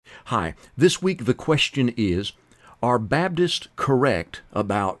Hi, this week the question is, are Baptists correct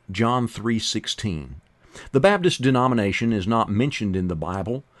about John 3:16? The Baptist denomination is not mentioned in the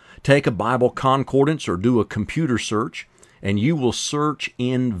Bible. Take a Bible concordance or do a computer search, and you will search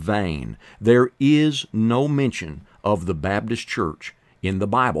in vain. There is no mention of the Baptist Church in the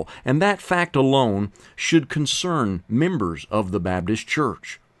Bible, and that fact alone should concern members of the Baptist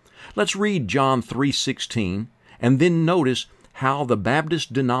Church. Let's read John 3:16 and then notice how the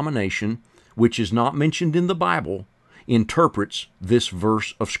Baptist denomination, which is not mentioned in the Bible, interprets this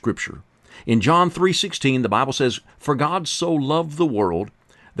verse of Scripture. In John 3:16, the Bible says, "For God so loved the world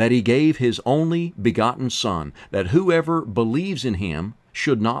that He gave His only begotten Son, that whoever believes in Him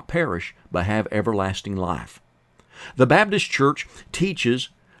should not perish, but have everlasting life." The Baptist Church teaches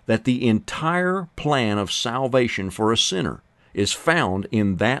that the entire plan of salvation for a sinner is found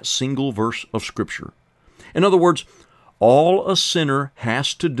in that single verse of Scripture. In other words, all a sinner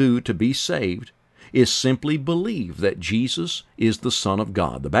has to do to be saved is simply believe that Jesus is the Son of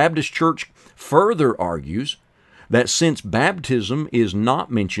God. The Baptist Church further argues that since baptism is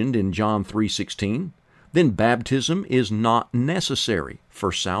not mentioned in John 3:16, then baptism is not necessary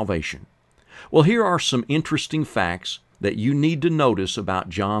for salvation. Well, here are some interesting facts that you need to notice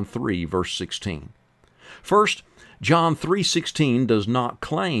about John 3, verse 16. First, John 3:16 does not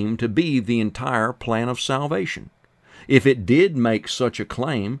claim to be the entire plan of salvation. If it did make such a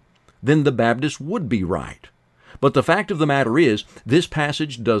claim, then the Baptists would be right. But the fact of the matter is, this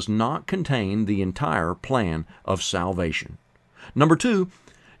passage does not contain the entire plan of salvation. Number two,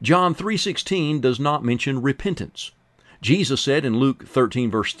 John 3:16 does not mention repentance. Jesus said in Luke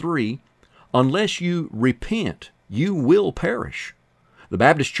 13, verse 3, "Unless you repent, you will perish." The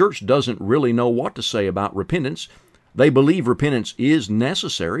Baptist Church doesn't really know what to say about repentance. They believe repentance is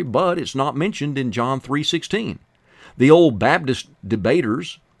necessary, but it's not mentioned in John 3:16. The old Baptist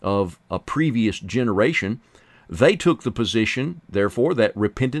debaters of a previous generation, they took the position, therefore, that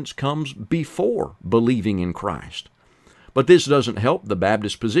repentance comes before believing in Christ. But this doesn't help the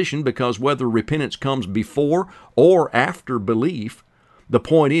Baptist position, because whether repentance comes before or after belief, the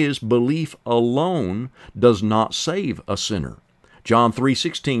point is belief alone does not save a sinner. John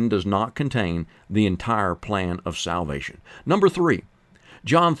 3:16 does not contain the entire plan of salvation. Number three,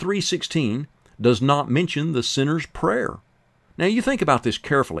 John 3:16 does not mention the sinner's prayer. Now you think about this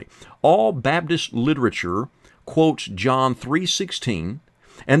carefully. All Baptist literature quotes John 3:16,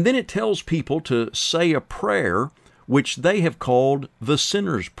 and then it tells people to say a prayer which they have called the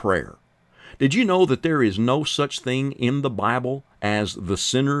sinner's prayer. Did you know that there is no such thing in the Bible as the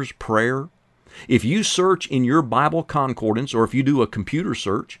sinner's prayer? If you search in your Bible concordance, or if you do a computer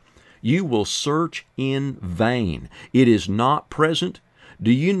search, you will search in vain. It is not present.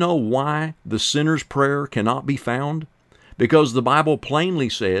 Do you know why the sinner's prayer cannot be found? Because the Bible plainly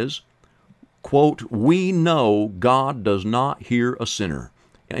says, quote, "We know God does not hear a sinner,"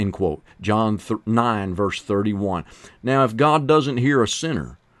 end quote. John 9, verse 31. Now, if God doesn't hear a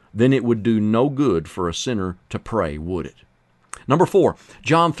sinner, then it would do no good for a sinner to pray, would it? Number four,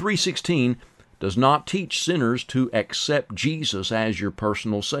 John 3:16 does not teach sinners to accept Jesus as your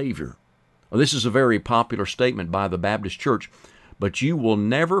personal Savior. Well, this is a very popular statement by the Baptist Church, but you will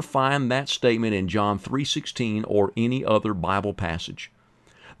never find that statement in John 3:16 or any other Bible passage.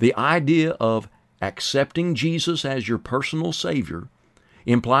 The idea of accepting Jesus as your personal Savior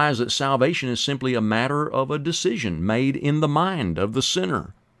implies that salvation is simply a matter of a decision made in the mind of the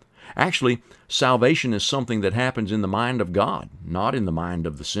sinner. Actually, salvation is something that happens in the mind of God, not in the mind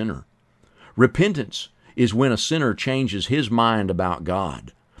of the sinner. Repentance is when a sinner changes his mind about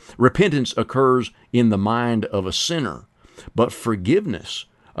God. Repentance occurs in the mind of a sinner, but forgiveness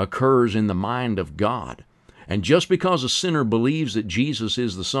occurs in the mind of God. And just because a sinner believes that Jesus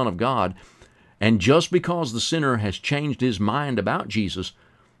is the Son of God, and just because the sinner has changed his mind about Jesus,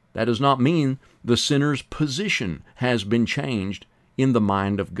 that does not mean the sinner's position has been changed in the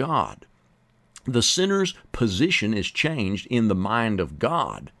mind of God. The sinner's position is changed in the mind of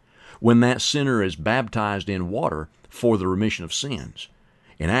God when that sinner is baptized in water for the remission of sins.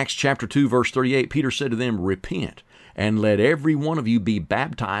 In Acts chapter 2, verse 38, Peter said to them, "Repent, and let every one of you be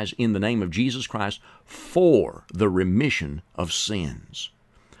baptized in the name of Jesus Christ for the remission of sins."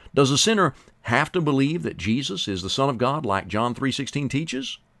 Does a sinner have to believe that Jesus is the Son of God like John 3:16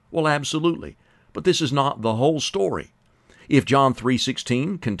 teaches? Well, absolutely. But this is not the whole story. If John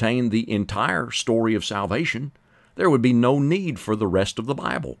 3:16 contained the entire story of salvation, there would be no need for the rest of the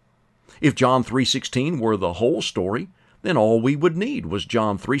Bible. If John 3:16 were the whole story, then all we would need was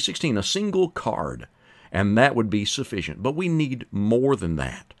John 3:16, a single card, and that would be sufficient. But we need more than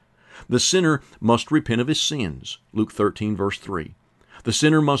that. The sinner must repent of his sins, Luke 13, verse 3. The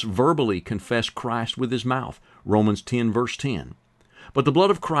sinner must verbally confess Christ with his mouth, Romans 10, verse 10. But the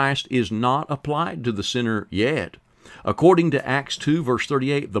blood of Christ is not applied to the sinner yet. According to Acts 2, verse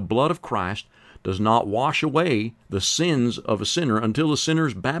 38, the blood of Christ does not wash away the sins of a sinner until the sinner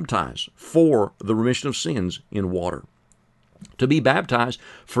is baptized for the remission of sins in water. To be baptized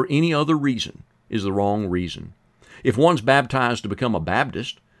for any other reason is the wrong reason. If one's baptized to become a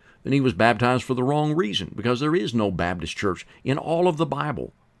Baptist, then he was baptized for the wrong reason, because there is no Baptist church in all of the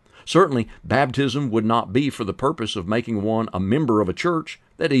Bible. Certainly, baptism would not be for the purpose of making one a member of a church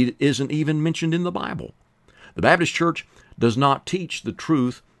that isn't even mentioned in the Bible. The Baptist church does not teach the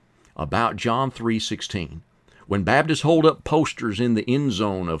truth about John 3:16. When Baptists hold up posters in the end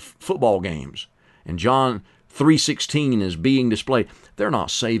zone of football games and John 3:16 is being displayed, they're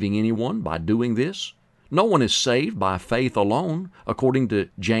not saving anyone by doing this. No one is saved by faith alone, according to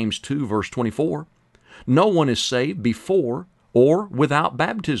James 2, verse 24. No one is saved before or without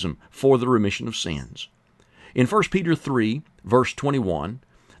baptism for the remission of sins. In 1 Peter 3, verse 21,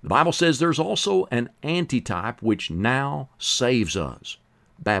 the Bible says there's also an antitype which now saves us: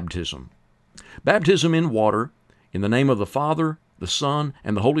 baptism. Baptism in water, in the name of the Father, the Son,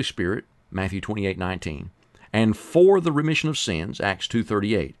 and the Holy Spirit, Matthew 28:19, and for the remission of sins, Acts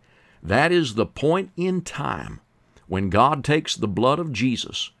 2:38. That is the point in time when God takes the blood of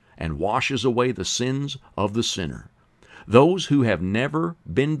Jesus and washes away the sins of the sinner. Those who have never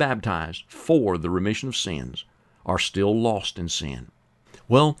been baptized for the remission of sins are still lost in sin.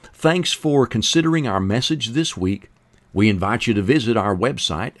 Well, thanks for considering our message this week. We invite you to visit our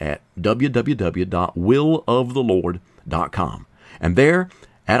website at www.willofthelord.com. And there,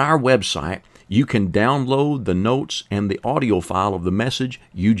 at our website, you can download the notes and the audio file of the message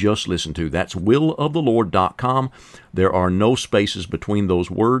you just listened to. That's willofthelord.com. There are no spaces between those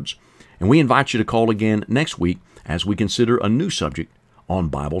words. And we invite you to call again next week as we consider a new subject on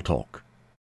Bible Talk.